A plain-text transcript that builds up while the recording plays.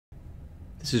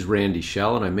This is Randy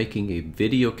Schell, and I'm making a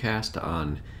video cast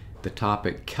on the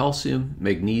topic calcium,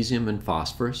 magnesium, and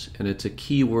phosphorus, and it's a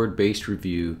keyword-based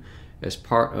review as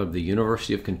part of the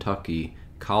University of Kentucky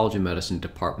College of Medicine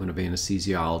Department of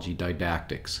Anesthesiology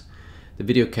Didactics. The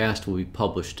video cast will be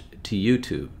published to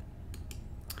YouTube.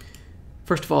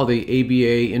 First of all, the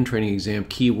ABA in-training exam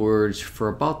keywords for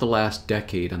about the last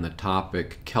decade on the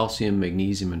topic calcium,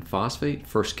 magnesium, and phosphate.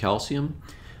 First, calcium.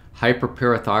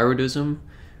 Hyperparathyroidism.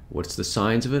 What's the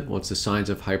signs of it? What's the signs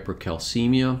of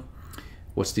hypercalcemia?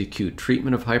 What's the acute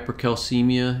treatment of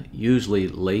hypercalcemia? Usually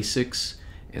Lasix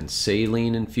and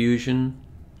saline infusion.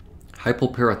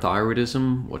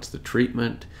 Hypoparathyroidism. What's the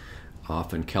treatment?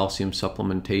 Often calcium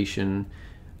supplementation.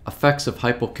 Effects of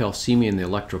hypocalcemia in the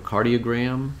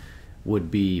electrocardiogram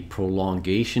would be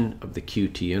prolongation of the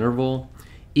QT interval.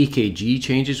 EKG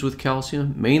changes with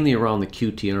calcium, mainly around the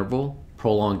QT interval,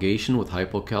 prolongation with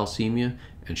hypocalcemia,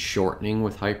 and shortening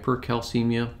with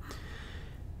hypercalcemia.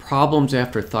 Problems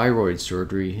after thyroid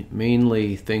surgery,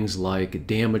 mainly things like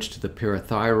damage to the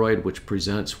parathyroid, which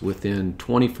presents within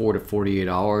 24 to 48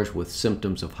 hours with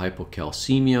symptoms of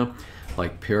hypocalcemia,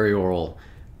 like perioral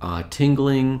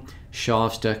tingling,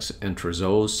 Schaffstett's and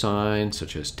Trousseau's signs,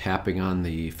 such as tapping on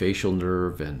the facial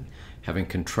nerve and having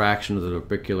contraction of the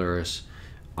orbicularis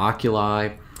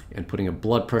oculi, and putting a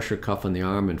blood pressure cuff on the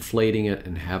arm, inflating it,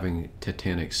 and having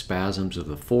tetanic spasms of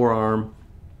the forearm.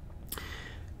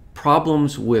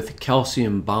 Problems with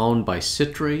calcium bound by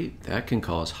citrate, that can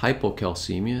cause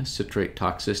hypocalcemia, citrate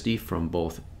toxicity from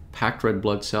both packed red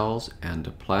blood cells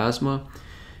and plasma.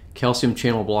 Calcium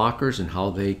channel blockers and how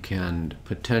they can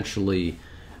potentially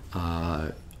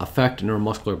affect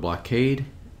neuromuscular blockade,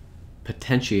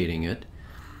 potentiating it.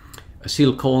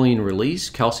 Acetylcholine release.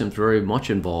 Calcium is very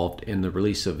much involved in the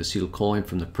release of acetylcholine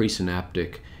from the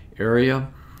presynaptic area,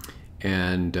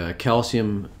 and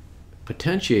calcium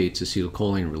potentiates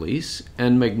acetylcholine release,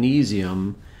 and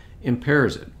magnesium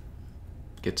impairs it,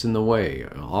 gets in the way.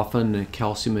 Often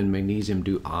calcium and magnesium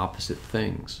do opposite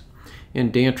things.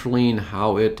 And dantrolene,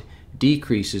 how it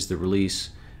decreases the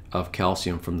release of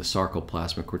calcium from the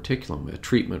sarcoplasmic reticulum, a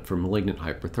treatment for malignant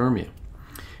hyperthermia.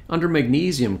 Under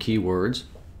magnesium keywords,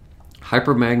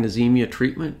 hypermagnesemia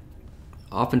treatment,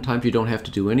 oftentimes you don't have to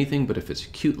do anything, but if it's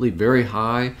acutely very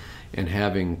high and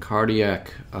having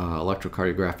cardiac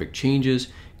electrocardiographic changes,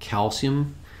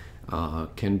 calcium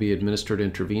can be administered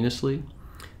intravenously.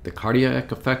 The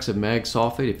cardiac effects of mag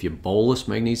sulfate, if you bolus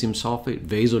magnesium sulfate,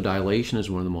 vasodilation is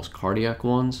one of the most cardiac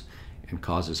ones and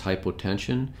causes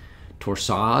hypotension.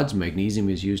 Torsades, magnesium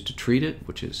is used to treat it,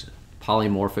 which is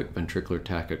polymorphic ventricular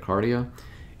tachycardia.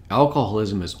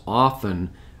 Alcoholism is often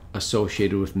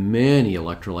associated with many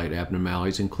electrolyte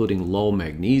abnormalities, including low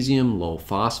magnesium, low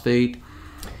phosphate.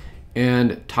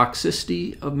 And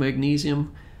toxicity of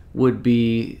magnesium would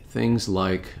be things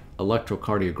like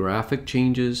electrocardiographic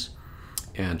changes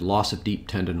and loss of deep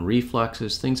tendon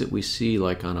reflexes, things that we see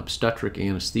like on obstetric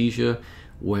anesthesia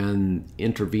when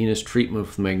intravenous treatment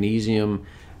with magnesium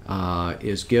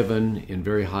is given in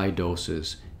very high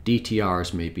doses.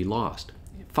 DTRs may be lost.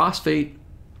 Phosphate,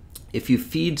 if you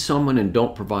feed someone and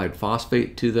don't provide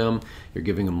phosphate to them, you're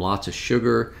giving them lots of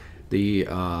sugar,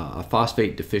 a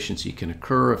phosphate deficiency can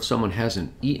occur. If someone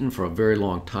hasn't eaten for a very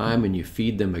long time and you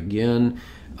feed them again,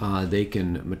 they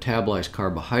can metabolize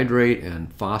carbohydrate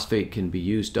and phosphate can be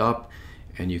used up,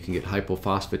 and you can get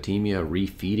hypophosphatemia,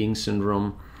 refeeding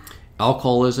syndrome.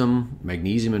 Alcoholism,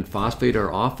 magnesium and phosphate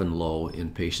are often low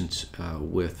in patients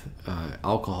with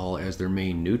alcohol as their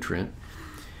main nutrient.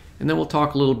 And then we'll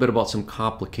talk a little bit about some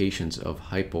complications of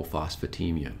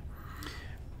hypophosphatemia.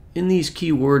 In these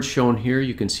key words shown here,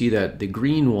 you can see that the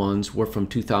green ones were from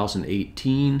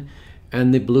 2018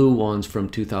 and the blue ones from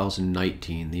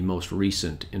 2019, the most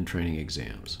recent in-training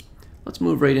exams. Let's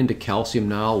move right into calcium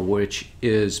now, which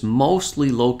is mostly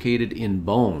located in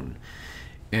bone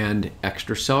and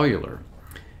extracellular.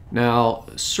 Now,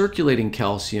 circulating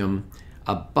calcium,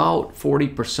 about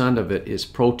 40% of it is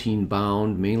protein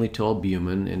bound, mainly to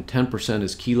albumin, and 10%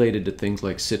 is chelated to things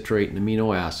like citrate and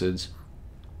amino acids.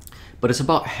 But it's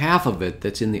about half of it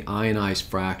that's in the ionized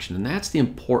fraction, and that's the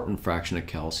important fraction of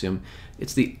calcium.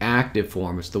 It's the active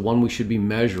form. It's the one we should be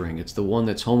measuring. It's the one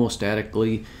that's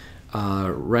homostatically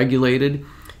regulated,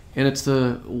 and it's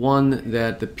the one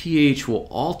that the pH will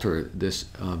alter this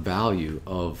value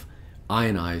of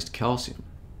ionized calcium.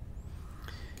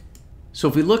 So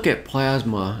if we look at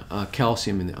plasma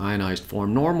calcium in the ionized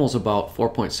form, normal is about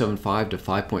 4.75 to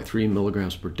 5.3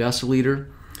 milligrams per deciliter.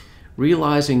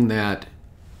 Realizing that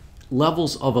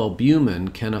levels of albumin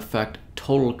can affect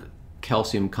total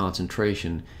calcium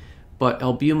concentration, but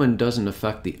albumin doesn't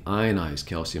affect the ionized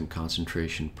calcium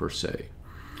concentration per se.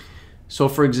 So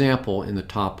for example, in the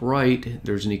top right,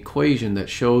 there's an equation that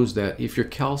shows that if your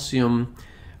calcium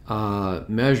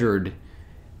measured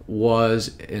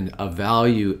was a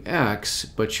value X,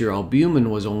 but your albumin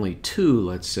was only 2,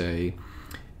 let's say,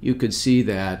 you could see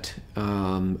that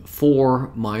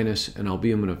 4 minus an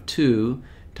albumin of 2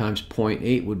 times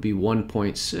 0.8 would be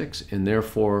 1.6, and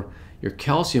therefore your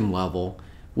calcium level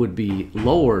would be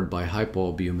lowered by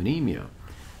hypoalbuminemia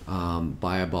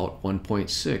by about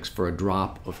 1.6 for a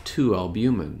drop of 2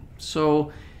 albumin.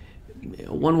 So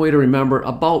one way to remember,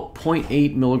 about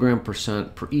 0.8 milligram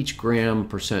percent per each gram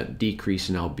percent decrease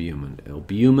in albumin.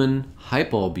 Albumin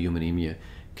hypoalbuminemia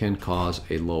can cause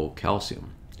a low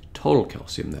calcium, total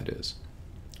calcium that is.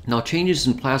 Now changes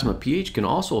in plasma pH can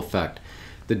also affect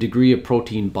the degree of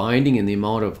protein binding and the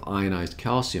amount of ionized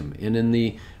calcium. And in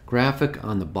the graphic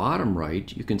on the bottom right,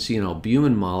 you can see an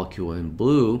albumin molecule in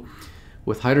blue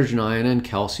with hydrogen ion and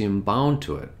calcium bound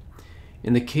to it.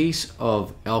 In the case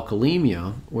of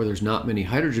alkalemia, where there's not many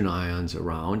hydrogen ions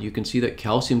around, you can see that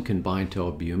calcium can bind to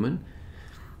albumin,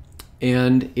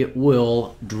 and it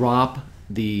will drop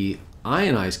the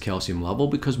ionized calcium level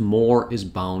because more is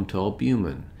bound to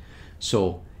albumin.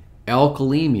 So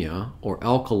alkalemia or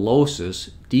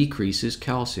alkalosis decreases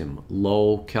calcium,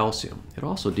 low calcium. It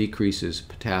also decreases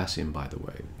potassium, by the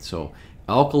way. So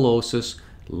alkalosis,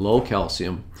 low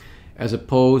calcium, as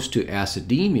opposed to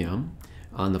acidemia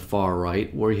on the far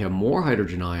right, where you have more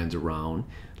hydrogen ions around,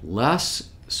 less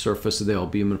surface of the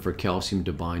albumin for calcium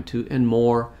to bind to, and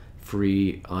more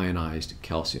free ionized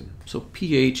calcium. So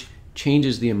pH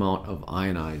changes the amount of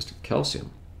ionized calcium.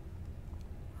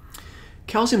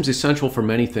 Calcium is essential for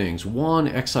many things. One,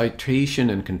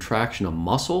 excitation and contraction of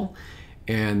muscle.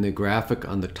 And the graphic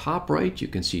on the top right, you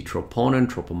can see troponin,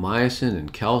 tropomyosin,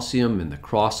 and calcium, and the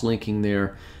cross-linking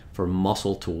there for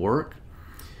muscle to work.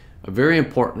 A very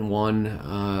important one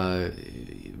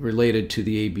related to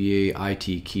the ABA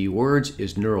ITE keywords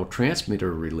is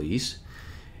neurotransmitter release.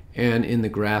 And in the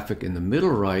graphic in the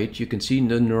middle right, you can see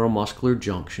the neuromuscular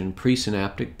junction,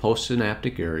 presynaptic,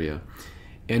 postsynaptic area.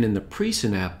 And in the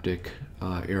presynaptic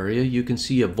area, you can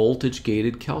see a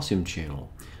voltage-gated calcium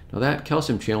channel. Now that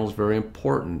calcium channel is very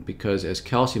important because as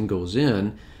calcium goes in,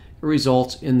 it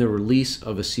results in the release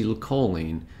of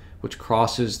acetylcholine, which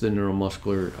crosses the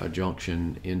neuromuscular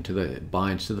junction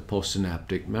binds to the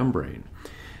postsynaptic membrane.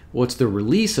 Well, it's the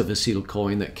release of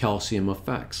acetylcholine that calcium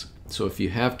affects. So if you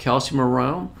have calcium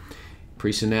around,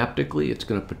 presynaptically, it's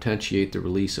going to potentiate the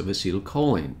release of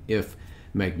acetylcholine. If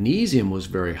magnesium was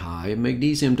very high,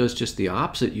 magnesium does just the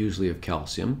opposite usually of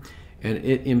calcium, and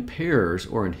it impairs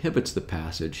or inhibits the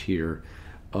passage here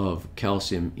of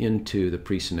calcium into the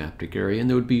presynaptic area, and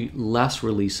there would be less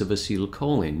release of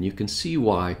acetylcholine. You can see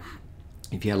why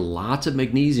if you had lots of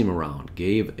magnesium around,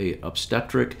 gave a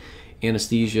obstetric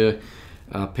anesthesia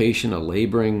patient, a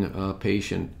laboring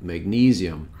patient,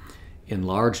 magnesium in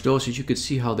large doses, you could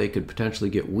see how they could potentially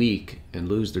get weak and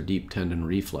lose their deep tendon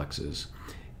reflexes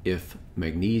if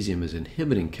magnesium is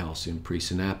inhibiting calcium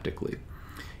presynaptically.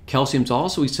 Calcium is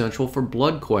also essential for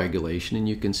blood coagulation, and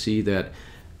you can see that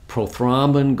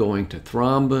prothrombin going to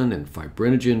thrombin and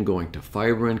fibrinogen going to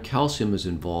fibrin, calcium is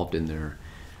involved in there.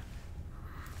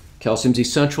 Calcium is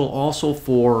essential also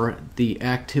for the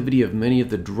activity of many of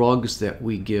the drugs that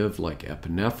we give, like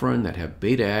epinephrine, that have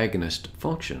beta agonist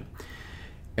function.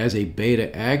 As a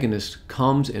beta agonist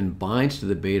comes and binds to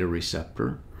the beta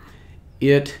receptor,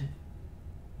 it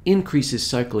increases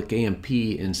cyclic AMP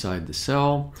inside the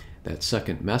cell, that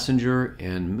second messenger,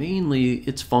 and mainly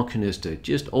its function is to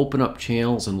just open up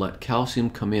channels and let calcium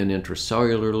come in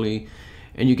intracellularly,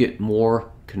 and you get more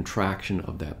contraction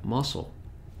of that muscle.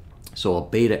 So a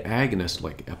beta agonist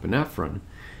like epinephrine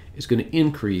is going to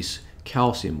increase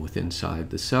calcium within inside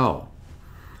the cell.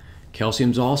 Calcium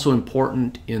is also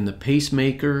important in the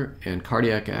pacemaker and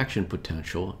cardiac action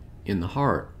potential in the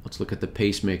heart. Let's look at the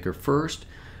pacemaker first.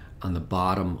 On the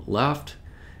bottom left,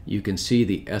 you can see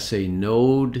the SA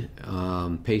node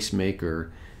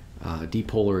pacemaker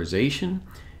depolarization.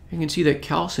 You can see that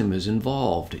calcium is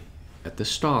involved at the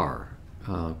star.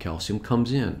 Calcium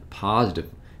comes in, positive,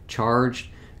 charged,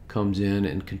 comes in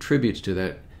and contributes to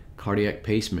that cardiac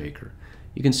pacemaker.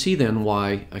 You can see then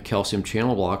why a calcium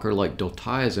channel blocker like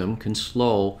diltiazem can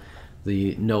slow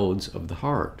the nodes of the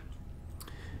heart.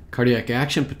 Cardiac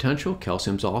action potential,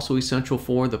 calcium is also essential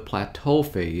for the plateau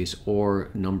phase, or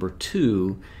number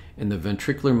 2 in the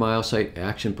ventricular myocyte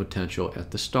action potential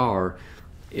at the star.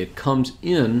 It comes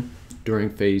in during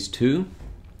phase 2,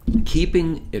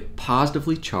 keeping it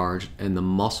positively charged and the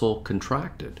muscle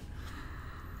contracted.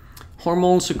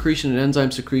 Hormone secretion and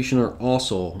enzyme secretion are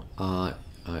also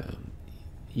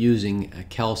using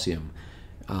calcium.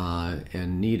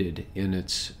 and needed in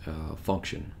its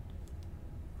function.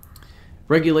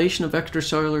 Regulation of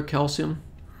extracellular calcium.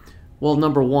 Well,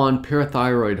 number one,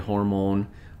 parathyroid hormone,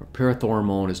 or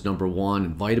parathormone is number one,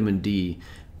 and vitamin D.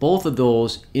 Both of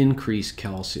those increase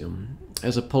calcium,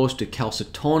 as opposed to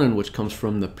calcitonin, which comes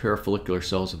from the parafollicular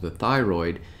cells of the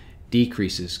thyroid,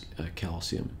 decreases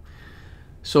calcium.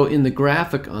 So in the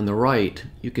graphic on the right,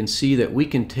 you can see that we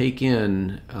can take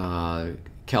in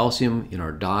calcium in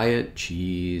our diet,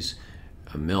 cheese,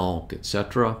 milk,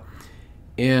 etc.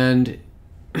 And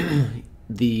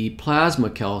the plasma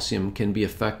calcium can be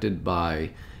affected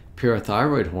by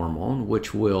parathyroid hormone,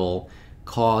 which will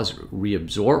cause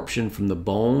reabsorption from the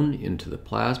bone into the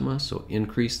plasma, so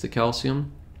increase the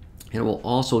calcium. And it will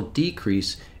also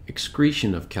decrease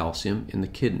excretion of calcium in the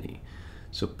kidney.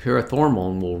 So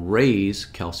parathormone will raise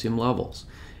calcium levels.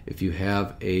 If you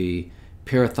have a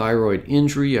parathyroid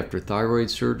injury after thyroid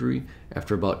surgery,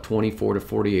 after about 24 to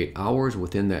 48 hours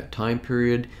within that time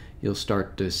period, you'll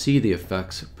start to see the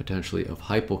effects potentially of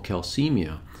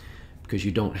hypocalcemia because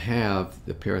you don't have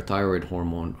the parathyroid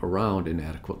hormone around in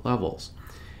adequate levels.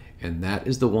 And that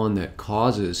is the one that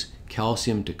causes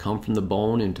calcium to come from the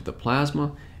bone into the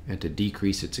plasma and to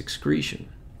decrease its excretion.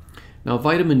 Now,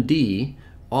 vitamin D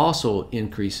also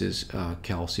increases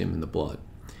calcium in the blood.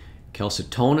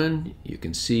 Calcitonin, you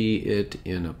can see it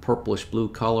in a purplish blue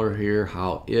color here,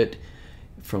 how it,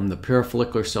 from the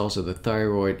parafollicular cells of the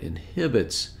thyroid,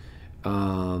 inhibits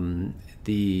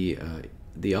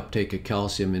the uptake of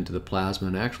calcium into the plasma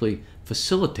and actually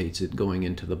facilitates it going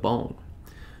into the bone.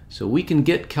 So we can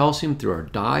get calcium through our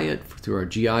diet, through our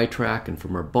GI tract, and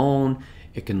from our bone.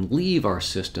 It can leave our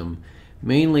system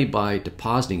mainly by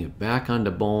depositing it back onto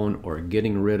bone or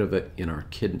getting rid of it in our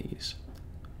kidneys.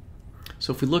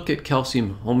 So if we look at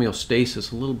calcium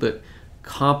homeostasis, a little bit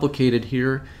complicated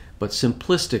here, but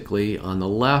simplistically on the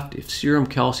left, if serum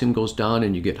calcium goes down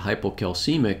and you get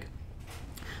hypocalcemic,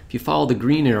 if you follow the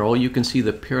green arrow, you can see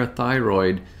the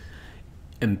parathyroid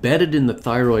embedded in the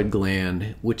thyroid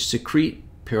gland, which secrete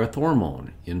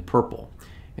parathormone in purple.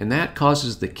 And that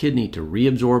causes the kidney to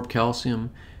reabsorb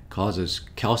calcium, causes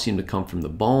calcium to come from the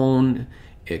bone.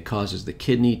 It causes the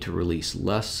kidney to release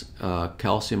less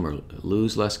calcium or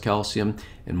lose less calcium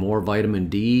and more vitamin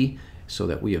D so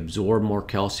that we absorb more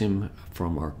calcium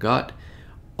from our gut.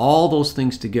 All those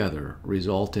things together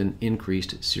result in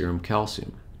increased serum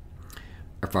calcium.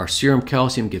 If our serum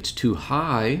calcium gets too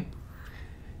high,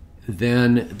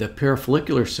 then the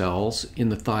parafollicular cells in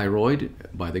the thyroid,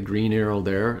 by the green arrow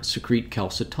there, secrete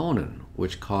calcitonin,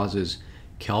 which causes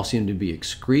calcium to be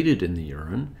excreted in the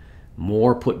urine,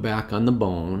 more put back on the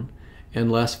bone,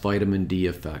 and less vitamin D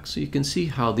effects. So you can see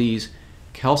how these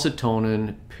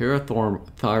calcitonin,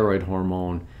 parathyroid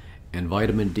hormone, and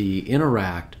vitamin D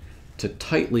interact to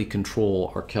tightly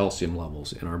control our calcium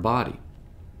levels in our body.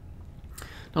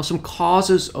 Now, some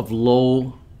causes of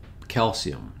low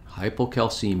calcium,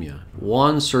 hypocalcemia.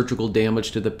 One, surgical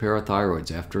damage to the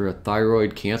parathyroids. After a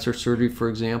thyroid cancer surgery, for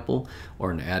example,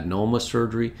 or an adenoma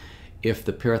surgery, if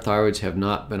the parathyroids have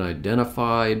not been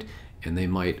identified, and they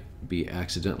might be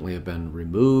accidentally have been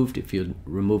removed, if you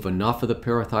remove enough of the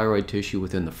parathyroid tissue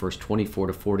within the first 24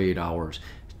 to 48 hours,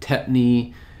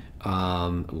 tetany,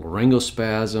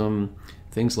 laryngospasm,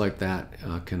 things like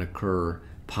that can occur.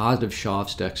 Positive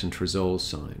Schaff-Stex and Trizot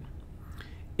sign.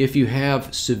 If you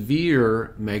have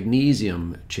severe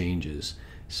magnesium changes,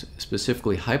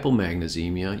 specifically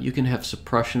hypomagnesemia, you can have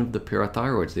suppression of the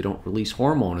parathyroids. They don't release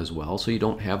hormone as well, so you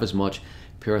don't have as much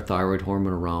parathyroid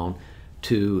hormone around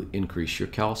to increase your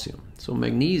calcium. So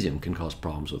magnesium can cause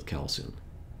problems with calcium.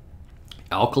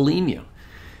 Alkalemia.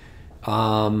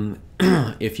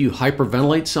 If you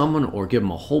hyperventilate someone or give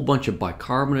them a whole bunch of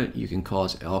bicarbonate, you can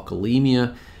cause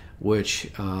alkalemia, which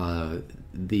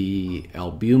the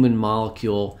albumin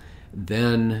molecule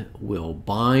then will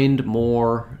bind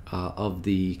more of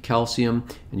the calcium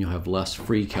and you'll have less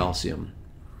free calcium.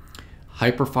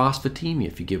 Hyperphosphatemia,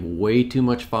 if you give way too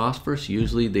much phosphorus,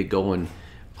 usually they go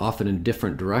often in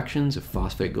different directions. If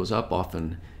phosphate goes up,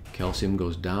 often calcium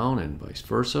goes down and vice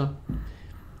versa.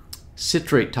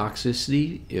 Citrate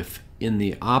toxicity, if in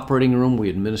the operating room we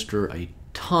administer a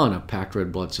ton of packed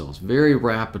red blood cells very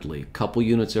rapidly, a couple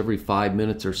units every 5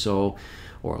 minutes or so,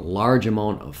 or a large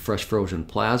amount of fresh frozen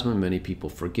plasma. Many people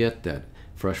forget that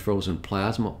fresh frozen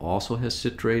plasma also has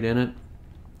citrate in it.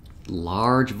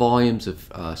 Large volumes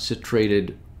of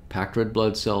citrated packed red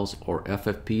blood cells or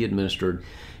FFP administered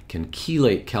can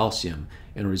chelate calcium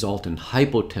and result in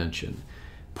hypotension,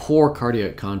 poor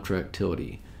cardiac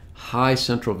contractility, high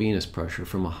central venous pressure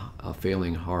from a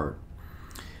failing heart.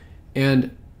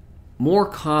 And more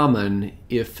common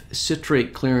if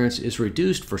citrate clearance is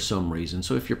reduced for some reason.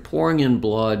 So if you're pouring in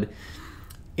blood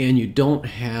and you don't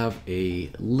have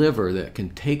a liver that can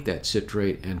take that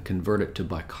citrate and convert it to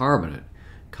bicarbonate,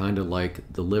 kind of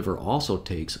like the liver also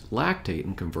takes lactate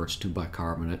and converts to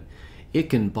bicarbonate, it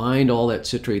can bind all that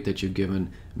citrate that you've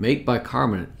given, make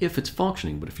bicarbonate if it's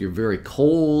functioning. But if you're very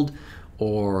cold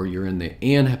or you're in the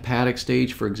anhepatic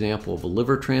stage, for example, of a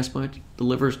liver transplant, the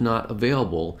liver's not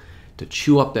available to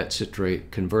chew up that citrate,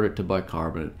 convert it to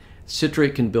bicarbonate.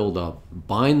 Citrate can build up,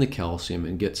 bind the calcium,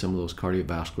 and get some of those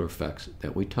cardiovascular effects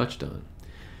that we touched on.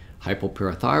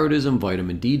 Hypoparathyroidism,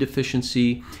 vitamin D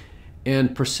deficiency,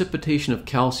 and precipitation of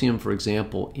calcium, for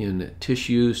example, in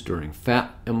tissues during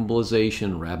fat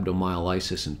embolization,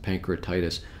 rhabdomyolysis, and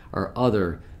pancreatitis are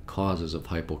other causes of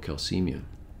hypocalcemia.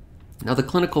 Now, the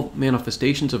clinical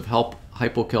manifestations of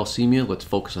hypocalcemia, let's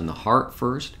focus on the heart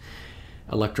first.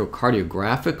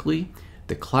 Electrocardiographically,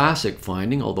 the classic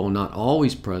finding, although not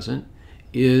always present,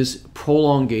 is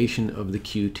prolongation of the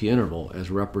QT interval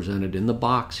as represented in the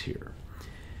box here.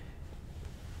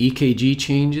 EKG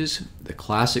changes, the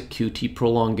classic QT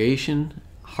prolongation,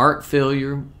 heart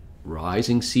failure,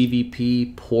 rising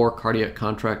CVP, poor cardiac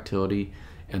contractility,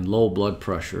 and low blood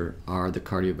pressure are the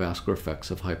cardiovascular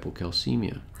effects of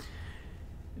hypocalcemia.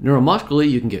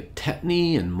 Neuromuscularly, you can get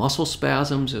tetany and muscle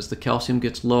spasms as the calcium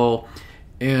gets low,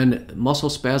 and muscle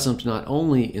spasms not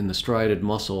only in the striated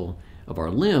muscle of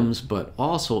our limbs, but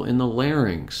also in the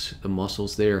larynx. The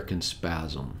muscles there can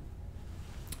spasm.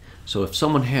 So if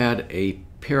someone had a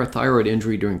parathyroid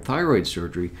injury during thyroid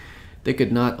surgery, they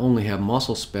could not only have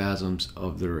muscle spasms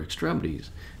of their extremities,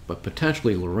 but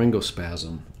potentially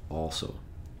laryngospasm also.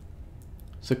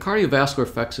 So cardiovascular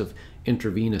effects of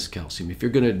intravenous calcium. If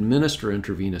you're going to administer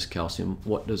intravenous calcium,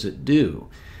 what does it do?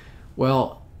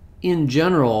 Well, in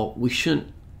general, we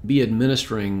shouldn't be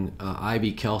administering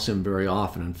IV calcium very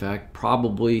often. In fact,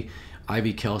 probably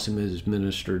IV calcium is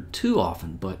administered too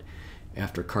often, but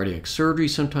after cardiac surgery,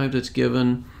 sometimes it's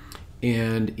given,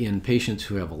 and in patients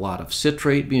who have a lot of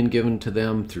citrate being given to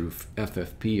them through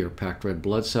FFP or packed red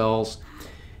blood cells.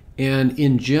 And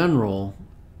in general,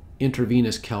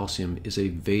 intravenous calcium is a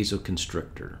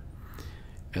vasoconstrictor,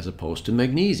 as opposed to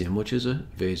magnesium, which is a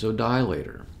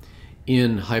vasodilator.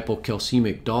 In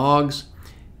hypocalcemic dogs,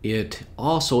 it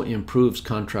also improves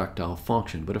contractile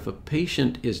function. But if a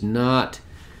patient is not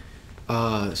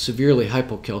severely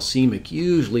hypocalcemic,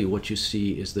 usually what you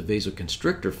see is the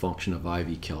vasoconstrictor function of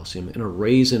IV calcium and a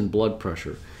raise in blood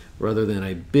pressure rather than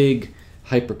a big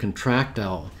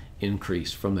hypercontractile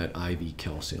increase from that IV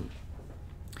calcium.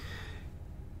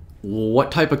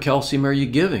 What type of calcium are you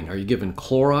giving? Are you giving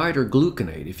chloride or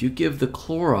gluconate? If you give the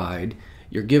chloride,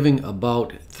 you're giving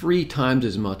about 3 times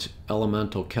as much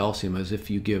elemental calcium as if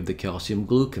you give the calcium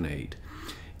gluconate.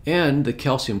 And the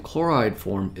calcium chloride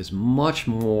form is much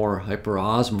more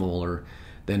hyperosmolar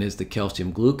than is the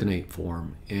calcium gluconate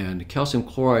form. And calcium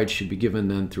chloride should be given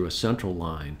then through a central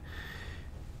line.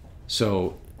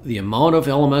 So the amount of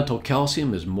elemental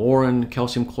calcium is more in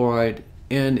calcium chloride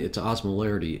and its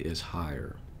osmolarity is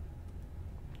higher.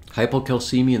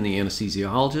 Hypocalcemia in the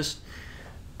anesthesiologist.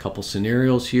 A couple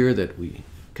scenarios here that we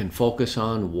can focus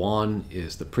on. One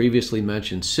is the previously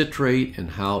mentioned citrate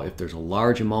and how if there's a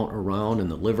large amount around and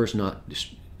the liver's not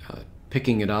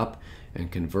picking it up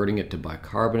and converting it to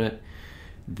bicarbonate,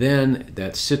 then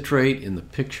that citrate in the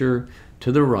picture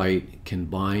to the right can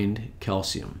bind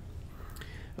calcium.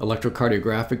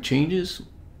 Electrocardiographic changes,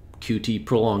 QT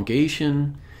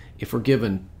prolongation. If we're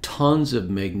given tons of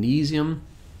magnesium,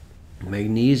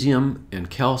 magnesium and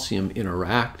calcium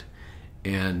interact,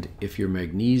 and if your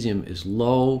magnesium is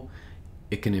low,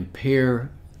 it can impair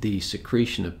the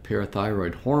secretion of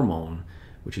parathyroid hormone,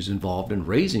 which is involved in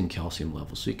raising calcium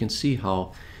levels. So you can see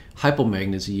how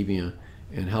hypomagnesemia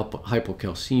and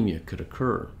hypocalcemia could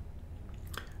occur.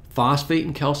 Phosphate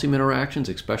and calcium interactions,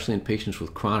 especially in patients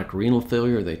with chronic renal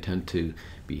failure, they tend to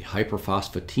be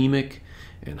hyperphosphatemic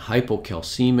and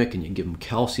hypocalcemic, and you give them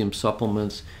calcium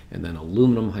supplements and then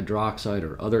aluminum hydroxide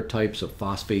or other types of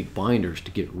phosphate binders to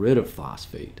get rid of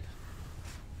phosphate.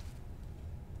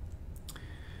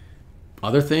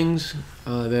 Other things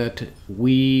that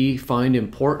we find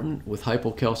important with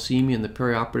hypocalcemia in the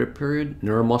perioperative period,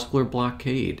 neuromuscular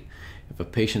blockade. If a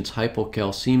patient's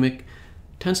hypocalcemic,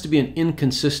 tends to be an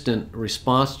inconsistent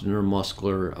response to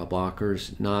neuromuscular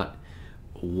blockers, not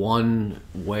one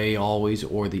way always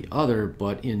or the other,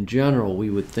 but in general we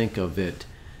would think of it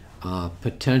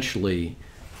potentially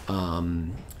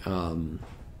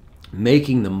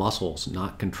making the muscles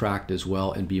not contract as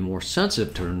well and be more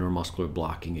sensitive to a neuromuscular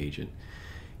blocking agent.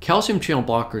 Calcium channel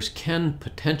blockers can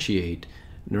potentiate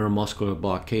neuromuscular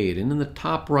blockade. And in the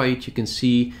top right, you can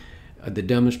see the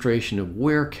demonstration of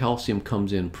where calcium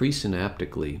comes in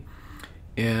presynaptically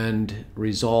and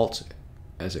results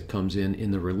as it comes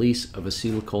in the release of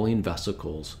acetylcholine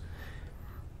vesicles.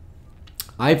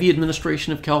 IV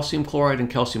administration of calcium chloride and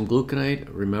calcium gluconate.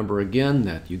 Remember again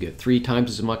that you get 3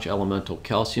 times as much elemental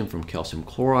calcium from calcium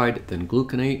chloride than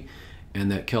gluconate,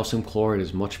 and that calcium chloride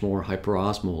is much more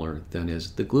hyperosmolar than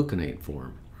is the gluconate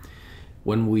form.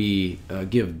 When we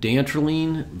give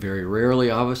dantrolene, very rarely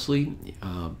obviously,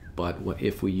 but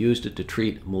if we used it to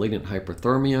treat malignant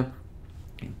hyperthermia,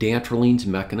 dantrolene's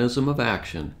mechanism of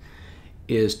action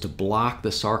is to block the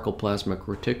sarcoplasmic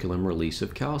reticulum release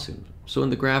of calcium. So in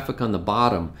the graphic on the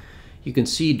bottom, you can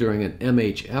see during an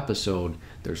MH episode,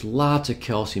 there's lots of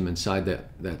calcium inside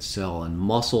that cell, and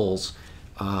muscles,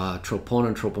 troponin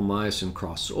and tropomyosin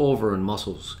cross over, and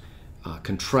muscles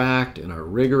contract and are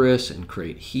rigorous and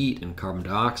create heat and carbon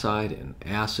dioxide and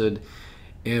acid.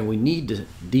 And we need to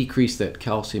decrease that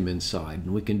calcium inside.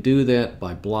 And we can do that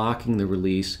by blocking the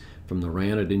release from the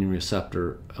ranitidine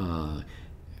receptor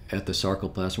at the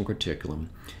sarcoplasmic reticulum,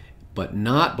 but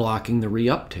not blocking the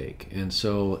reuptake. And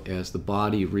so as the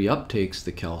body reuptakes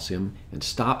the calcium and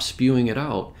stops spewing it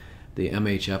out, the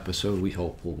MH episode we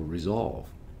hope will resolve.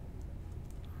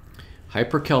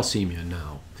 Hypercalcemia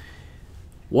now.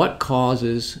 What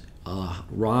causes a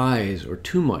rise or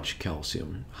too much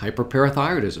calcium?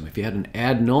 Hyperparathyroidism. If you had an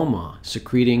adenoma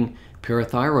secreting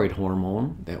parathyroid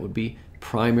hormone, that would be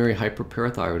primary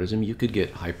hyperparathyroidism. You could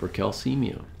get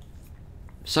hypercalcemia.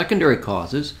 Secondary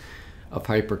causes of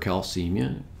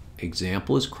hypercalcemia,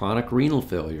 example is chronic renal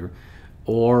failure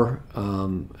or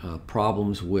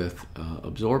problems with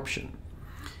absorption.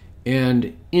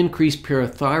 And increased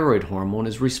parathyroid hormone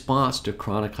is response to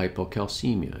chronic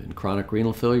hypocalcemia. In chronic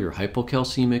renal failure, you're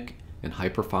hypocalcemic and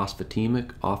hyperphosphatemic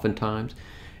oftentimes.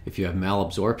 If you have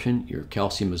malabsorption, your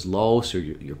calcium is low, so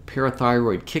your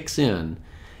parathyroid kicks in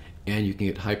and you can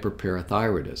get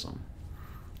hyperparathyroidism.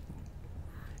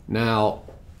 Now,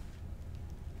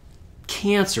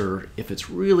 cancer, if it's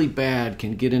really bad,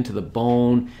 can get into the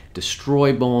bone,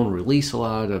 destroy bone, release a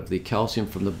lot of the calcium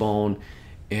from the bone.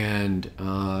 And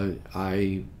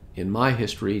I, in my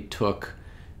history, took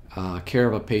care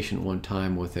of a patient one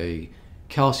time with a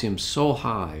calcium so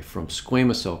high from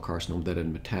squamous cell carcinoma that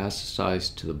had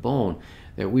metastasized to the bone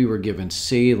that we were given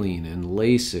saline and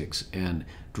Lasix and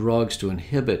drugs to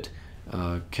inhibit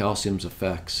calcium's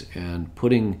effects and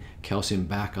putting calcium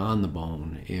back on the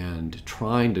bone and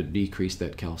trying to decrease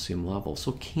that calcium level.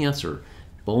 So cancer,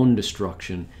 bone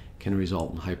destruction, can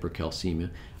result in hypercalcemia.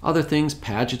 Other things,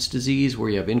 Paget's disease, where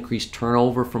you have increased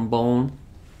turnover from bone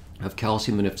of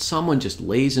calcium, and if someone just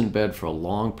lays in bed for a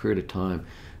long period of time,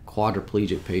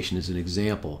 quadriplegic patient is an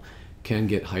example, can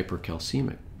get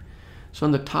hypercalcemic. So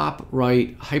on the top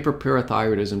right,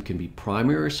 hyperparathyroidism can be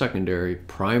primary or secondary.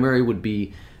 Primary would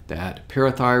be that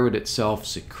parathyroid itself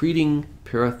secreting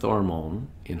parathormone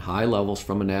in high levels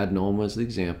from an adenoma as the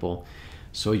example,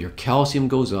 so your calcium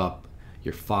goes up,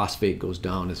 your phosphate goes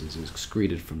down as it's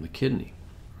excreted from the kidney.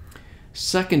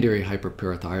 Secondary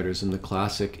hyperparathyroidism, the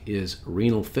classic, is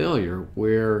renal failure,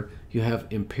 where you have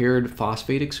impaired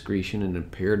phosphate excretion and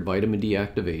impaired vitamin D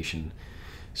activation.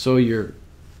 So your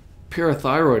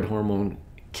parathyroid hormone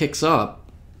kicks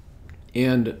up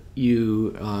and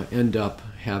you end up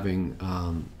having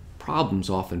problems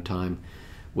oftentimes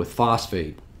with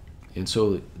phosphate. And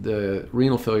so the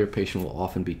renal failure patient will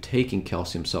often be taking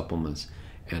calcium supplements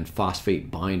and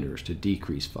phosphate binders to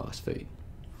decrease phosphate.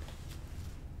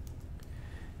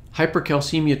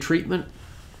 Hypercalcemia treatment.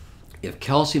 If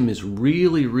calcium is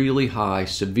really, really high,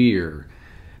 severe,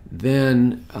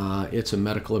 then it's a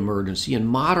medical emergency. In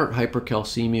moderate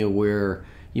hypercalcemia, where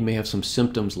you may have some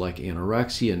symptoms like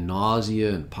anorexia,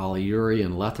 nausea, and polyuria,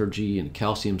 and lethargy, and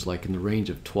calcium's like in the range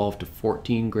of 12 to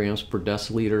 14 grams per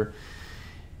deciliter.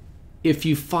 If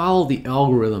you follow the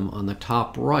algorithm on the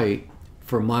top right,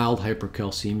 for mild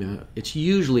hypercalcemia, it's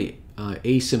usually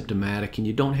asymptomatic and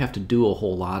you don't have to do a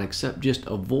whole lot except just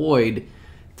avoid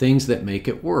things that make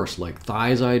it worse, like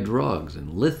thiazide drugs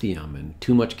and lithium and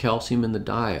too much calcium in the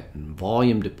diet and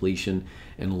volume depletion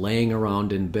and laying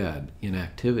around in bed,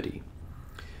 inactivity.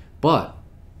 But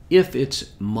if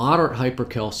it's moderate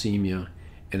hypercalcemia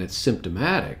and it's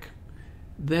symptomatic,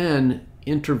 then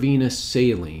intravenous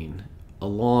saline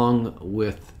along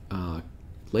with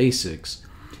Lasix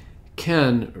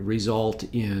can result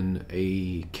in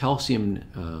a calciuresis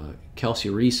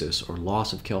or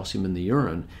loss of calcium in the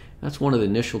urine. That's one of the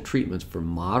initial treatments for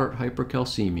moderate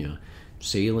hypercalcemia,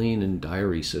 saline and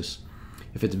diuresis.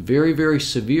 If it's very, very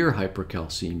severe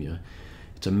hypercalcemia,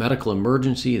 it's a medical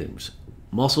emergency. There's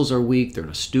muscles are weak, they're in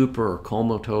a stupor or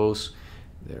comatose,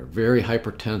 they're very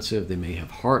hypertensive, they may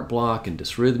have heart block and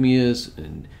dysrhythmias,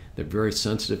 and they're very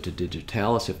sensitive to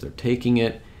digitalis if they're taking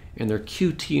it, and their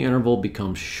QT interval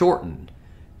becomes shortened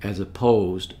as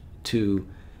opposed to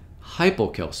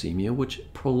hypocalcemia, which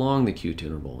prolong the QT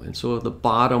interval. And so the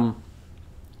bottom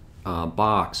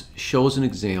box shows an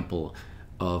example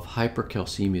of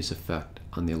hypercalcemia's effect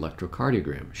on the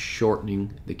electrocardiogram,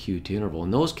 shortening the QT interval.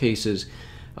 In those cases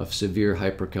of severe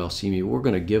hypercalcemia, we're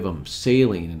going to give them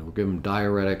saline and we'll give them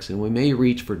diuretics, and we may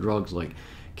reach for drugs like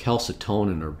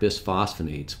calcitonin or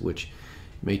bisphosphonates, which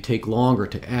may take longer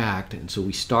to act. And so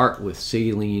we start with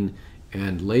saline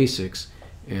and Lasix,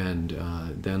 and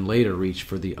then later reach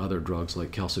for the other drugs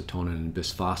like calcitonin and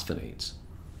bisphosphonates.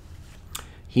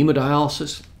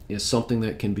 Hemodialysis is something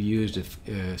that can be used if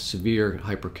severe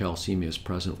hypercalcemia is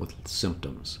present with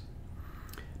symptoms.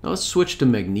 Now let's switch to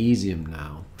magnesium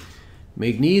now.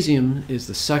 Magnesium is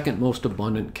the second most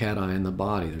abundant cation in the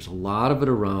body. There's a lot of it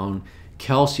around.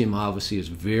 Calcium obviously is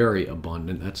very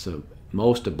abundant. That's the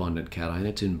most abundant cation.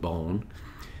 It's in bone.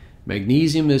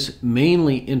 Magnesium is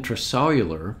mainly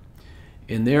intracellular,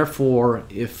 and therefore,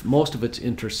 if most of it's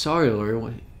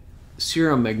intracellular,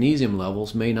 serum magnesium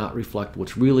levels may not reflect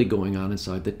what's really going on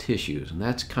inside the tissues. And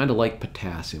that's kind of like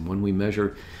potassium. When we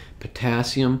measure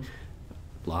potassium,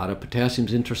 a lot of potassium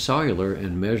is intracellular,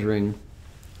 and measuring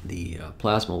the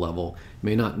plasma level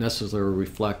may not necessarily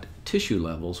reflect tissue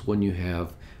levels when you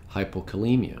have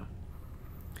hypokalemia.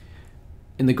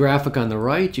 In the graphic on the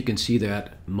right, you can see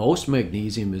that most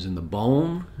magnesium is in the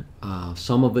bone.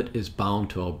 Some of it is bound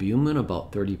to albumin,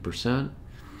 about 30%.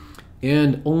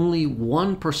 And only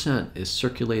 1% is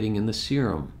circulating in the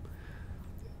serum.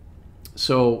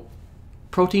 So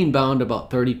protein bound about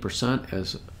 30%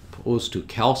 as opposed to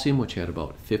calcium, which had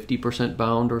about 50%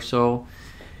 bound or so.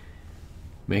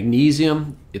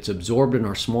 Magnesium, it's absorbed in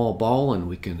our small bowel and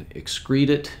we can excrete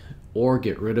it or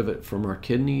get rid of it from our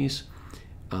kidneys,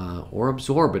 or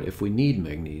absorb it if we need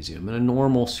magnesium. And a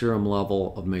normal serum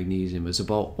level of magnesium is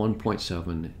about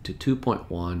 1.7 to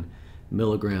 2.1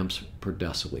 milligrams per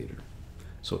deciliter.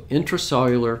 So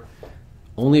intracellular,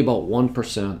 only about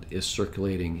 1% is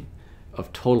circulating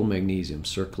of total magnesium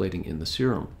circulating in the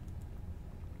serum.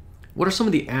 What are some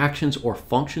of the actions or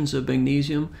functions of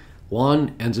magnesium?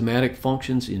 One, enzymatic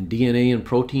functions in DNA and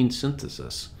protein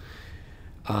synthesis.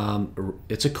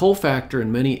 It's a cofactor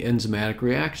in many enzymatic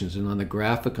reactions, and on the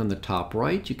graphic on the top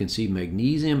right, you can see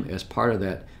magnesium as part of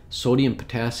that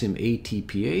sodium-potassium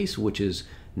ATPase, which is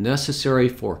necessary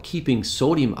for keeping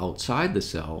sodium outside the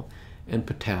cell and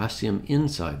potassium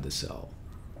inside the cell.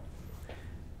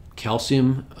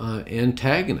 Calcium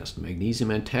antagonist.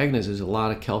 Magnesium antagonizes a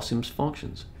lot of calcium's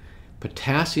functions.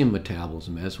 Potassium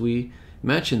metabolism, as we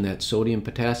mentioned, that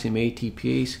sodium-potassium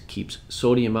ATPase keeps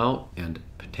sodium out and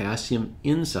potassium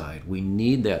inside. We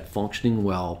need that functioning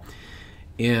well.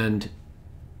 And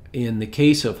in the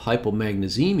case of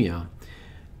hypomagnesemia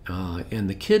in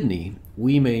the kidney,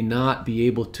 we may not be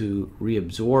able to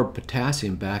reabsorb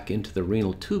potassium back into the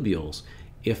renal tubules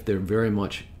if they're very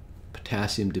much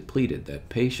potassium depleted, that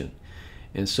patient.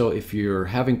 And so if you're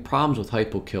having problems with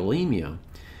hypokalemia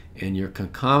and you're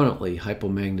concomitantly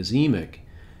hypomagnesemic,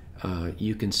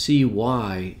 you can see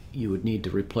why you would need to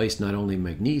replace not only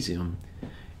magnesium,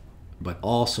 but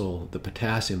also the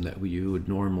potassium that you would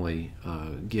normally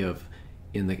give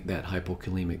in that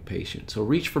hypokalemic patient. So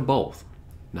reach for both,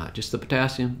 not just the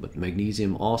potassium, but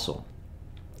magnesium also.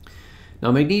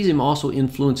 Now, magnesium also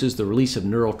influences the release of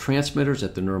neurotransmitters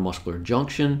at the neuromuscular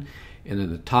junction. And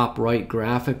in the top right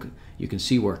graphic, you can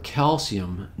see where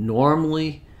calcium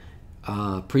normally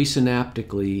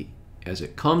presynaptically, as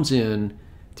it comes in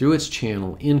through its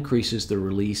channel, increases the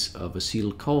release of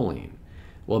acetylcholine.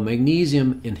 Well,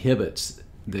 magnesium inhibits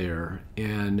there,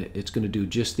 and it's going to do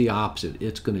just the opposite.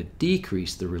 It's going to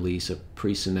decrease the release of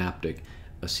presynaptic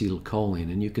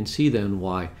acetylcholine. And you can see then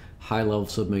why high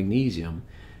levels of magnesium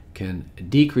can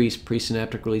decrease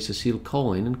presynaptic release of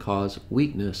acetylcholine and cause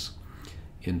weakness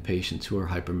in patients who are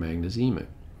hypermagnesemic.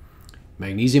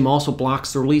 Magnesium also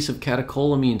blocks the release of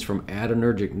catecholamines from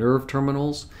adrenergic nerve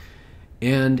terminals,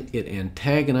 and it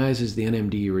antagonizes the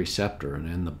NMDA receptor. And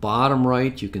in the bottom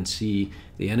right, you can see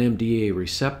the NMDA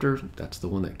receptor. That's the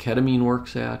one that ketamine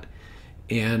works at.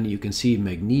 And you can see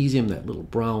magnesium, that little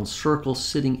brown circle,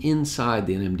 sitting inside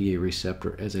the NMDA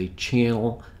receptor as a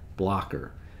channel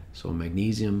blocker. So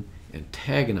magnesium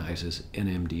antagonizes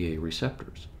NMDA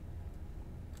receptors.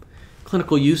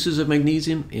 Clinical uses of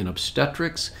magnesium in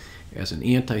obstetrics as an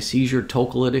anti-seizure,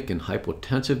 tocolytic, and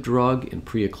hypotensive drug in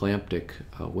preeclamptic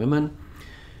women.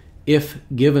 If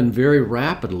given very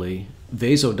rapidly,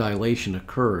 vasodilation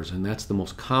occurs, and that's the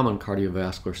most common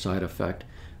cardiovascular side effect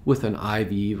with an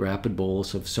IV rapid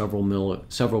bolus of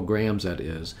several grams, that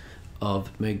is,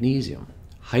 of magnesium.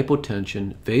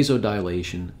 Hypotension,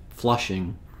 vasodilation,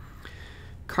 flushing.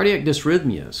 Cardiac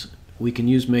dysrhythmias. We can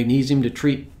use magnesium to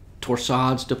treat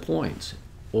torsades de pointes,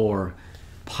 or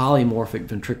polymorphic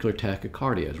ventricular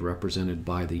tachycardia, as represented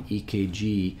by the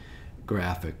EKG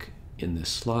graphic in this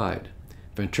slide.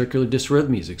 Ventricular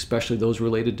dysrhythmias, especially those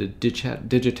related to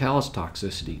digitalis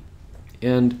toxicity.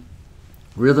 And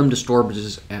rhythm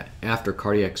disturbances after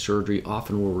cardiac surgery,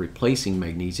 often we're replacing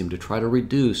magnesium to try to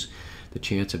reduce the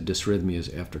chance of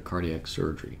dysrhythmias after cardiac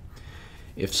surgery.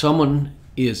 If someone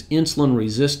is insulin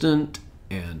resistant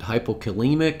and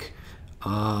hypokalemic,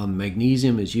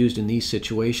 magnesium is used in these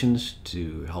situations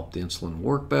to help the insulin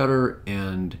work better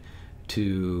and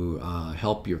to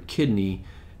help your kidney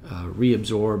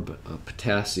reabsorb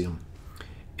potassium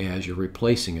as you're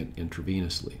replacing it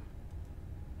intravenously.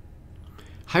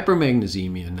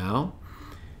 Hypermagnesemia now.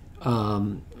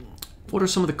 What are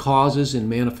some of the causes and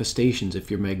manifestations if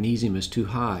your magnesium is too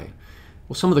high?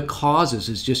 Well, some of the causes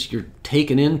is just you're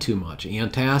taking in too much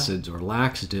antacids or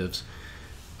laxatives,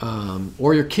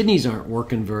 or your kidneys aren't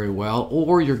working very well,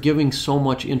 or you're giving so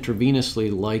much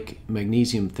intravenously like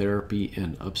magnesium therapy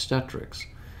in obstetrics.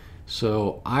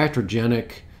 So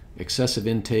iatrogenic, excessive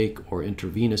intake, or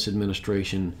intravenous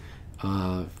administration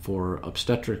for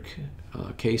obstetric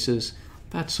cases,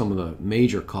 that's some of the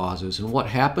major causes. And what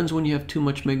happens when you have too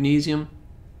much magnesium?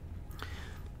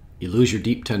 You lose your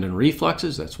deep tendon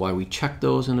reflexes. That's why we check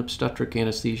those in obstetric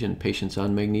anesthesia in patients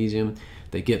on magnesium.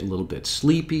 They get a little bit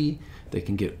sleepy. They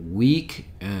can get weak,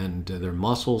 and their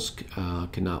muscles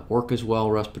cannot work as well,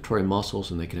 respiratory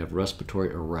muscles, and they can have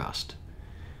respiratory arrest.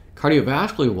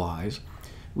 Cardiovascularly wise,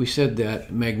 we said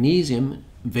that magnesium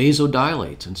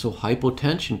vasodilates, and so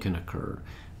hypotension can occur,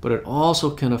 but it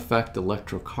also can affect the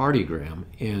electrocardiogram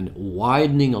in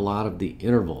widening a lot of the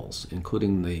intervals,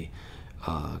 including the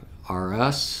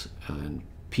RS and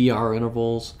PR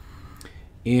intervals.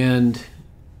 And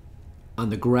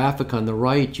on the graphic on the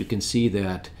right, you can see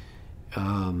that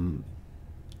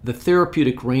the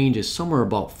therapeutic range is somewhere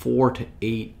about 4 to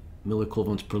 8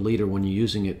 milliequivalents per liter when you're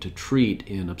using it to treat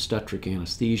in obstetric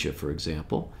anesthesia, for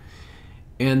example,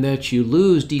 and that you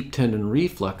lose deep tendon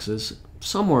reflexes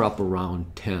somewhere up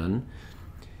around 10,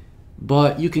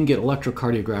 but you can get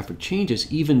electrocardiographic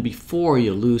changes even before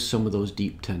you lose some of those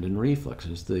deep tendon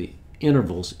reflexes, the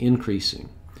intervals increasing.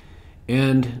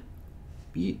 And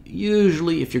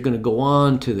usually if you're going to go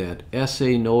on to that SA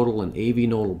nodal and AV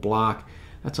nodal block,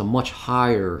 that's a much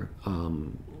higher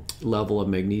level of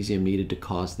magnesium needed to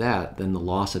cause that than the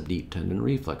loss of deep tendon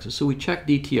reflexes. So we check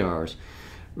DTRs,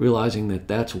 realizing that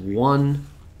that's one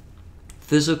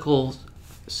physical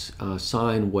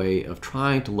sign way of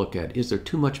trying to look at, is there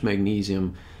too much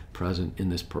magnesium present in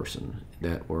this person,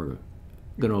 that we're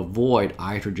going to avoid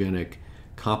iatrogenic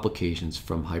complications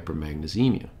from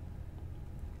hypermagnesemia.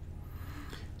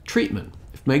 Treatment.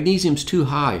 If magnesium's too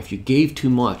high, if you gave too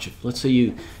much, let's say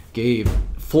you gave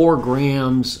 4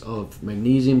 grams of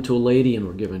magnesium to a lady and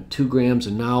were given 2 grams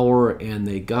an hour, and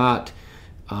they got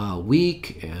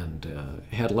weak and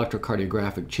had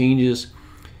electrocardiographic changes,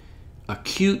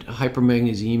 acute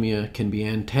hypermagnesemia can be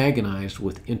antagonized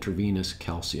with intravenous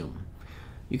calcium.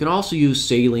 You can also use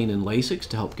saline and Lasix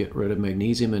to help get rid of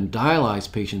magnesium, and dialyze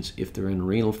patients if they're in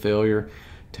renal failure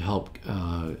to help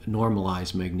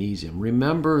normalize magnesium.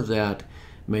 Remember that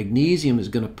magnesium is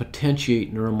going to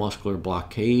potentiate neuromuscular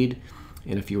blockade,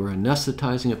 and if you are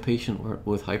anesthetizing a patient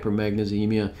with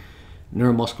hypermagnesemia,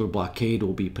 neuromuscular blockade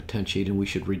will be potentiated, and we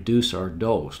should reduce our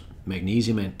dose.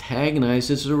 Magnesium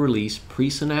antagonizes the release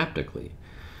presynaptically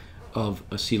of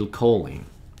acetylcholine.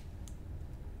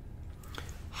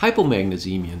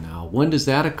 Hypomagnesemia now, when does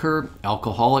that occur?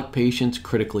 Alcoholic patients,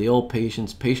 critically ill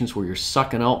patients, patients where you're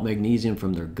sucking out magnesium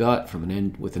from their gut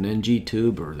with an NG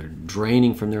tube, or they're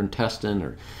draining from their intestine,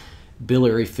 or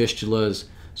biliary fistulas,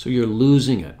 so you're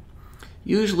losing it.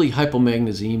 Usually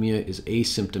hypomagnesemia is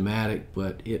asymptomatic,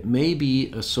 but it may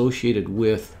be associated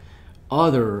with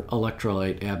other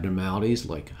electrolyte abnormalities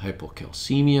like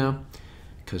hypocalcemia,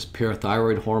 because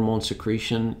parathyroid hormone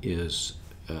secretion is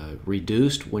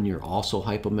reduced when you're also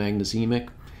hypomagnesemic.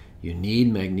 You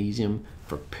need magnesium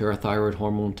for parathyroid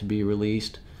hormone to be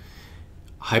released.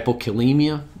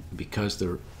 Hypokalemia, because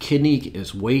the kidney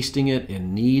is wasting it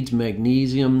and needs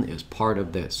magnesium as part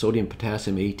of that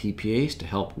sodium-potassium ATPase to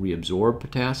help reabsorb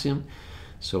potassium.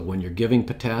 So when you're giving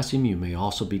potassium, you may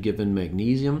also be given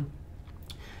magnesium.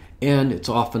 And it's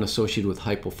often associated with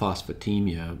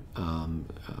hypophosphatemia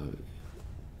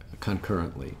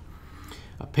concurrently.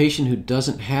 A patient who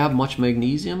doesn't have much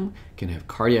magnesium can have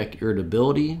cardiac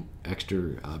irritability,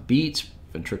 extra beats,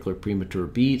 ventricular premature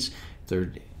beats. If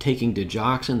they're taking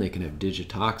digoxin, they can have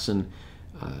digitalis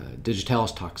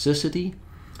toxicity.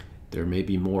 There may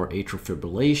be more atrial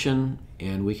fibrillation,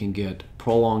 and we can get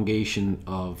prolongation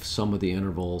of some of the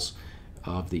intervals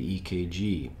of the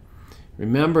EKG.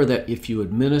 Remember that if you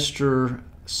administer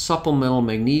supplemental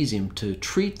magnesium to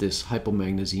treat this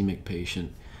hypomagnesiemic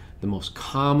patient, the most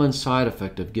common side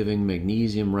effect of giving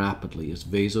magnesium rapidly is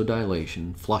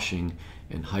vasodilation, flushing,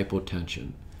 and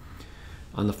hypotension.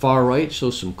 On the far right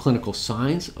shows some clinical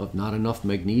signs of not enough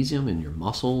magnesium in your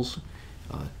muscles,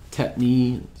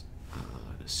 tetany,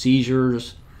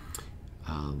 seizures.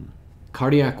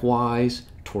 Cardiac-wise,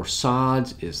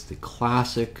 torsades is the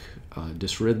classic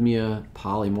dysrhythmia,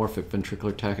 polymorphic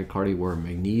ventricular tachycardia where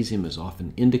magnesium is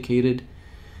often indicated.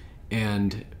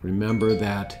 And remember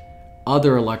that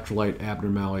other electrolyte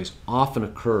abnormalities often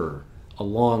occur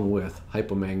along with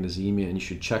hypomagnesemia, and you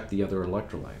should check the other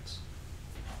electrolytes.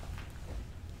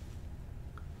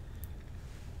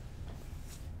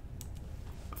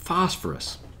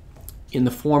 Phosphorus. In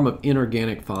the form of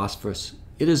inorganic phosphorus,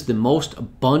 it is the most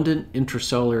abundant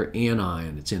intracellular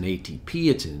anion. It's in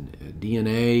ATP, it's in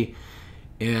DNA,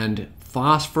 and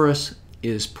phosphorus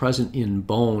is present in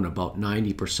bone, about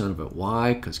 90% of it.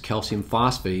 Why? Because calcium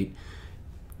phosphate,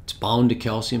 it's bound to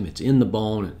calcium, it's in the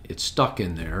bone, it's stuck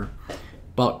in there.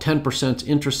 About 10% is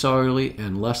intracellularly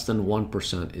and less than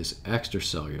 1% is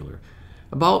extracellular.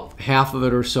 About half of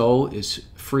it or so is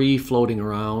free floating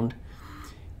around.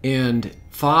 And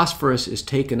phosphorus is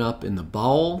taken up in the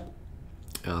bowel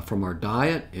from our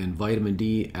diet, and vitamin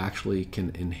D actually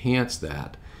can enhance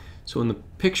that. So in the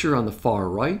picture on the far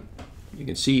right, you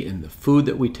can see in the food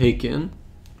that we take in,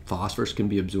 phosphorus can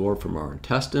be absorbed from our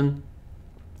intestine.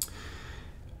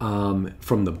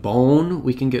 From the bone,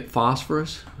 we can get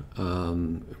phosphorus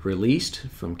released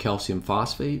from calcium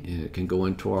phosphate, and it can go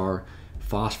into our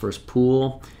phosphorus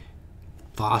pool.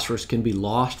 Phosphorus can be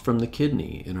lost from the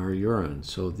kidney in our urine.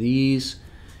 So these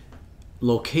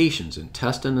locations,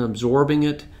 intestine absorbing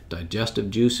it, digestive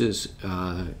juices,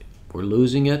 we're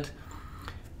losing it.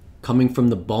 Coming from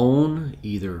the bone,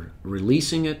 either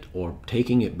releasing it or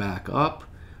taking it back up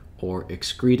or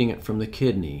excreting it from the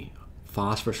kidney.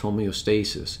 Phosphorus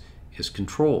homeostasis is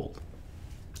controlled.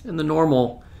 And the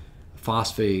normal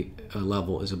phosphate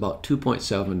level is about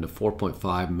 2.7 to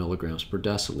 4.5 milligrams per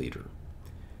deciliter.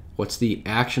 What's the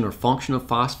action or function of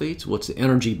phosphates? What's the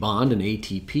energy bond in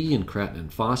ATP and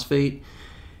creatine phosphate?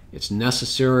 It's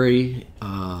necessary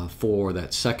for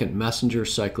that second messenger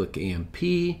cyclic AMP,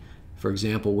 for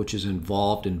example, which is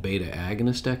involved in beta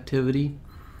agonist activity.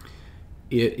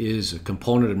 It is a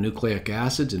component of nucleic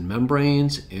acids and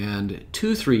membranes, and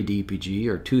 2,3-DPG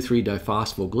or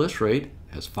 2,3-diphosphoglycerate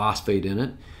has phosphate in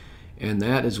it, and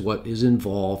that is what is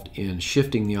involved in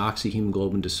shifting the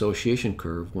oxyhemoglobin dissociation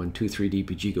curve. When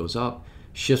 2,3-DPG goes up,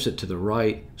 shifts it to the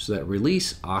right so that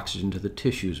release oxygen to the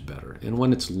tissues better. And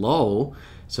when it's low,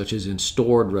 such as in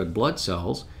stored red blood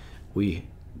cells, we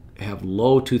have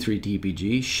low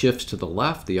 2,3-DPG, shifts to the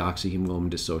left, the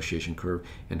oxyhemoglobin dissociation curve,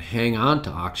 and hang on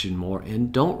to oxygen more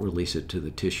and don't release it to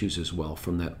the tissues as well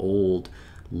from that old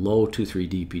low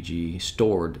 2,3-DPG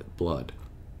stored blood.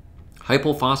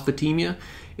 Hypophosphatemia,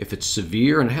 if it's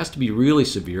severe, and it has to be really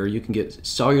severe, you can get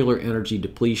cellular energy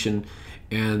depletion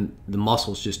and the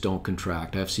muscles just don't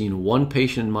contract. I've seen one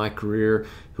patient in my career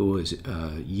who was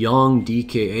a young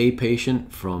DKA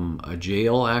patient from a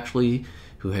jail actually,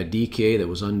 who had DKA that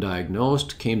was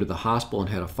undiagnosed, came to the hospital and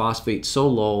had a phosphate so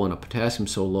low and a potassium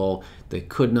so low they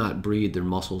could not breathe, their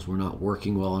muscles were not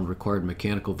working well and required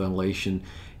mechanical ventilation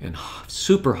and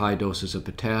super high doses of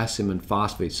potassium and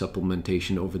phosphate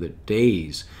supplementation over the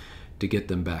days to get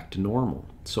them back to normal.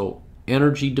 So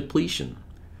energy depletion.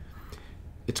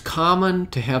 It's common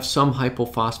to have some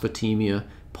hypophosphatemia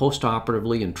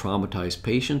postoperatively in traumatized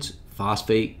patients.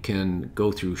 Phosphate can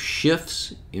go through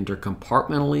shifts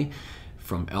intercompartmentally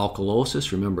from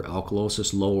alkalosis. Remember,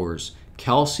 alkalosis lowers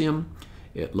calcium,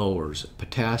 it lowers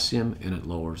potassium, and it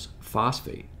lowers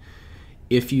phosphate.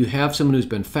 If you have someone who's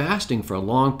been fasting for a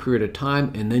long period of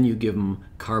time and then you give them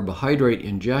carbohydrate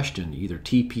ingestion, either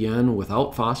TPN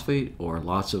without phosphate or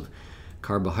lots of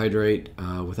carbohydrate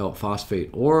without phosphate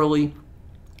orally,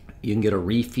 you can get a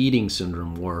refeeding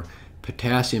syndrome where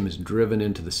potassium is driven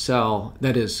into the cell,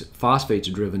 that is, phosphate's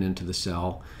driven into the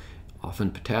cell,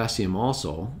 often potassium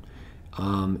also,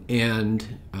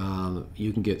 and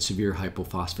you can get severe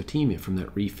hypophosphatemia from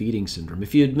that refeeding syndrome.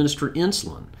 If you administer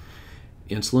insulin,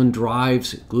 insulin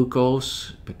drives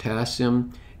glucose,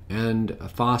 potassium, and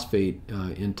phosphate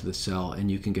into the cell, and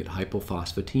you can get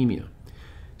hypophosphatemia.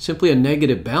 Simply a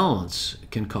negative balance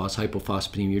can cause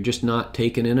hypophosphatemia. You're just not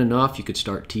taking in enough. You could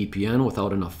start TPN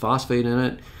without enough phosphate in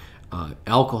it.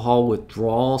 Alcohol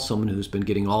withdrawal, someone who's been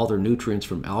getting all their nutrients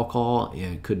from alcohol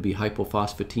and could be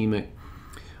hypophosphatemic,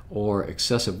 or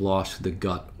excessive loss to the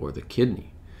gut or the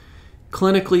kidney.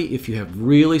 Clinically, if you have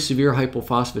really severe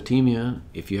hypophosphatemia,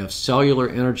 if you have cellular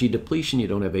energy depletion, you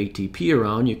don't have ATP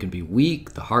around, you can be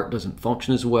weak, the heart doesn't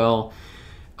function as well.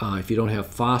 If you don't have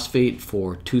phosphate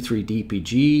for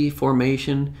 2,3-DPG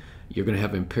formation, you're going to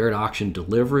have impaired oxygen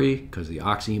delivery because the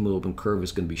oxyhemoglobin curve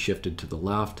is going to be shifted to the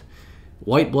left.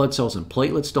 White blood cells and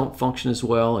platelets don't function as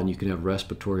well, and you can have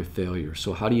respiratory failure.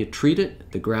 So how do you treat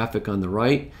it? The graphic on the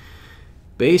right.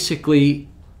 Basically,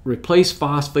 replace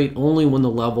phosphate only when the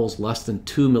level is less than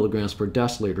 2 milligrams per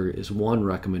deciliter is one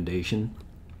recommendation.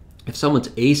 If someone's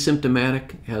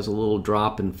asymptomatic, has a little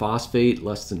drop in phosphate,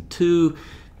 less than 2,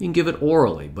 you can give it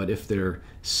orally. But if they're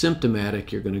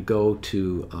symptomatic, you're going to go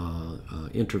to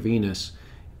intravenous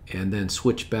and then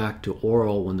switch back to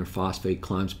oral when their phosphate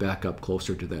climbs back up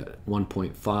closer to that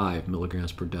 1.5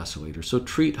 milligrams per deciliter. So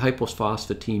treat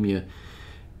hypophosphatemia.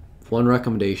 One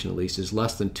recommendation, at least, is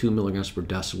less than 2 milligrams per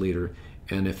deciliter,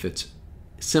 and if it's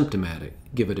symptomatic,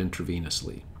 give it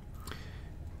intravenously.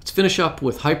 Let's finish up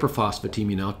with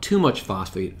hyperphosphatemia now. Too much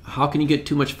phosphate. How can you get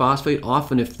too much phosphate?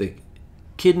 Often if the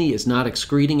kidney is not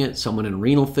excreting it, someone in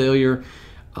renal failure,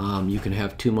 you can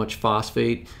have too much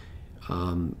phosphate.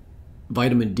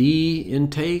 Vitamin D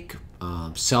intake,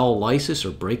 cell lysis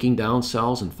or breaking down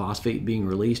cells and phosphate being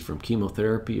released from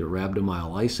chemotherapy or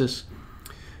rhabdomyolysis.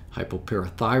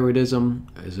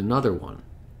 Hypoparathyroidism is another one,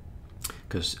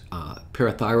 because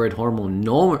parathyroid hormone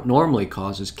normally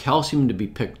causes calcium to be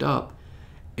picked up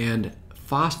and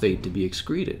phosphate to be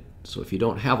excreted. So if you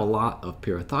don't have a lot of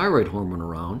parathyroid hormone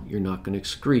around, you're not going to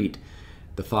excrete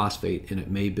the phosphate and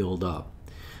it may build up.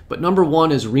 But number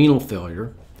one is renal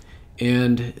failure,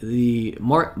 and the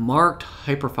marked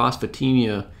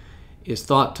hyperphosphatemia is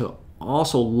thought to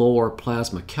also lower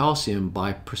plasma calcium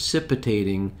by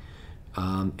precipitating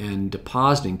and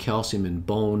depositing calcium in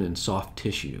bone and soft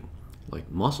tissue, like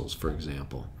muscles, for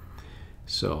example.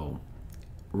 So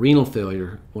renal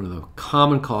failure, one of the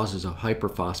common causes of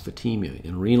hyperphosphatemia.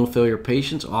 In renal failure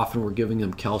patients, often we're giving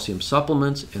them calcium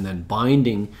supplements and then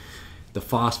binding the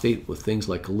phosphate with things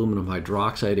like aluminum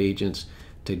hydroxide agents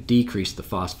to decrease the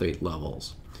phosphate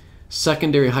levels.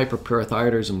 Secondary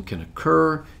hyperparathyroidism can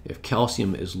occur if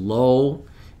calcium is low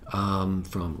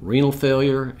from renal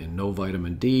failure and no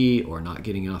vitamin D, or not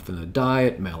getting enough in the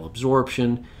diet,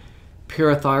 malabsorption.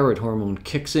 Parathyroid hormone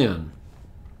kicks in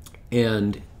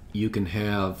and you can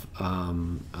have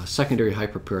a secondary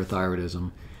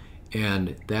hyperparathyroidism,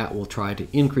 and that will try to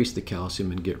increase the calcium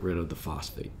and get rid of the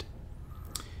phosphate.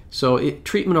 So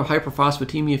treatment of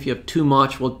hyperphosphatemia, if you have too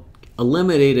much, will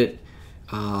eliminate it.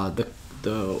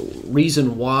 The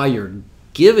reason why you're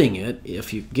giving it,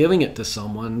 if you're giving it to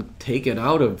someone, take it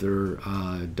out of their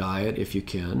diet if you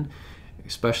can,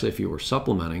 especially if you were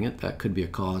supplementing it. That could be a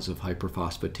cause of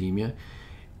hyperphosphatemia.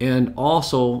 And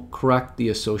also correct the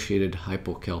associated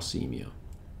hypocalcemia.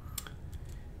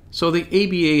 So the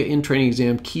ABA in training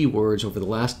exam keywords over the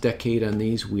last decade on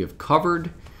these we have covered.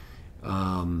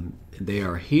 They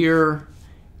are here,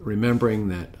 remembering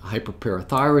that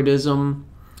hyperparathyroidism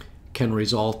can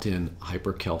result in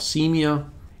hypercalcemia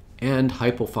and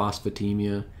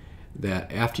hypophosphatemia,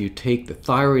 that after you take the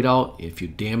thyroid out, if you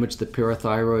damage the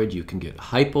parathyroid, you can get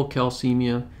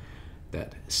hypocalcemia,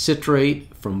 that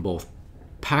citrate from both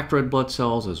packed red blood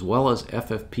cells as well as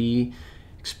FFP,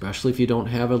 especially if you don't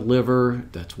have a liver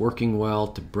that's working well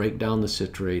to break down the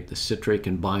citrate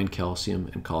can bind calcium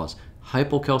and cause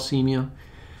hypocalcemia.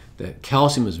 That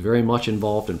calcium is very much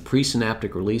involved in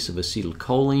presynaptic release of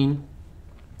acetylcholine,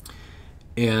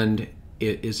 and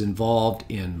it is involved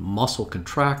in muscle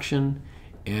contraction,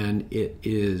 and it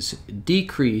is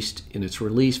decreased in its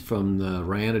release from the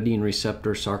ryanodine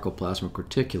receptor sarcoplasmic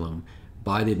reticulum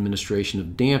by the administration of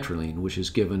dantrolene, which is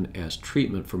given as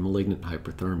treatment for malignant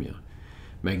hyperthermia.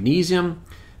 Magnesium,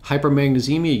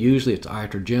 hypermagnesemia, usually it's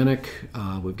iatrogenic.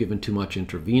 We've given too much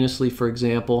intravenously, for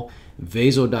example.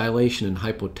 Vasodilation and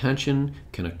hypotension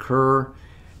can occur.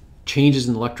 Changes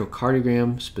in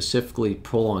electrocardiogram, specifically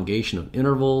prolongation of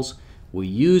intervals. We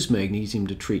use magnesium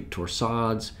to treat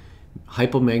torsades.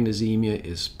 Hypomagnesemia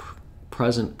is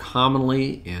present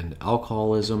commonly in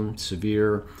alcoholism,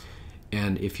 severe.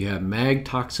 And if you have mag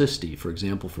toxicity, for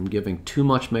example, from giving too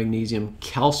much magnesium,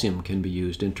 calcium can be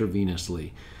used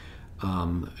intravenously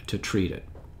to treat it.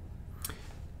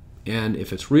 And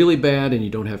if it's really bad and you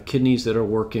don't have kidneys that are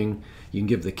working, you can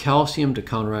give the calcium to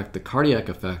counteract the cardiac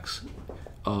effects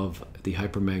of the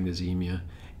hypermagnesemia,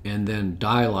 and then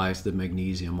dialyze the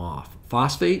magnesium off.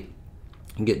 Phosphate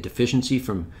can get deficiency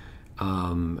from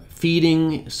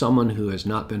feeding someone who has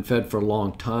not been fed for a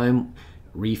long time,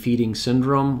 refeeding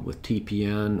syndrome with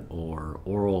TPN or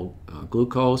oral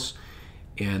glucose,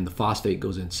 and the phosphate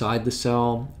goes inside the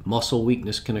cell. Muscle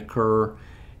weakness can occur.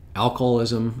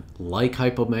 Alcoholism, like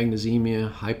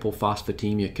hypomagnesemia,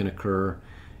 hypophosphatemia can occur,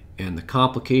 and the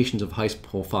complications of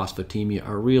hypophosphatemia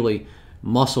are really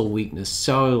muscle weakness,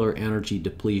 cellular energy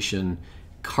depletion,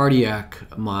 cardiac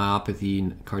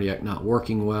myopathy, cardiac not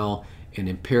working well, and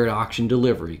impaired oxygen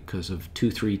delivery because of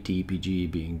 2,3-DPG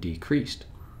being decreased.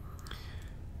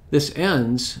 This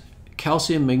ends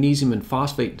calcium, magnesium, and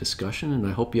phosphate discussion, and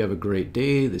I hope you have a great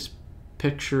day. This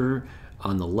picture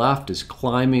on the left is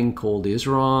climbing Col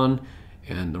d'Iseran,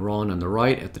 and the one on the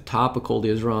right at the top of Col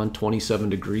d'Iseran, 27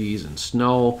 degrees and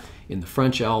snow in the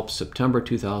French Alps, September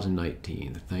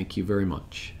 2019. Thank you very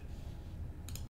much.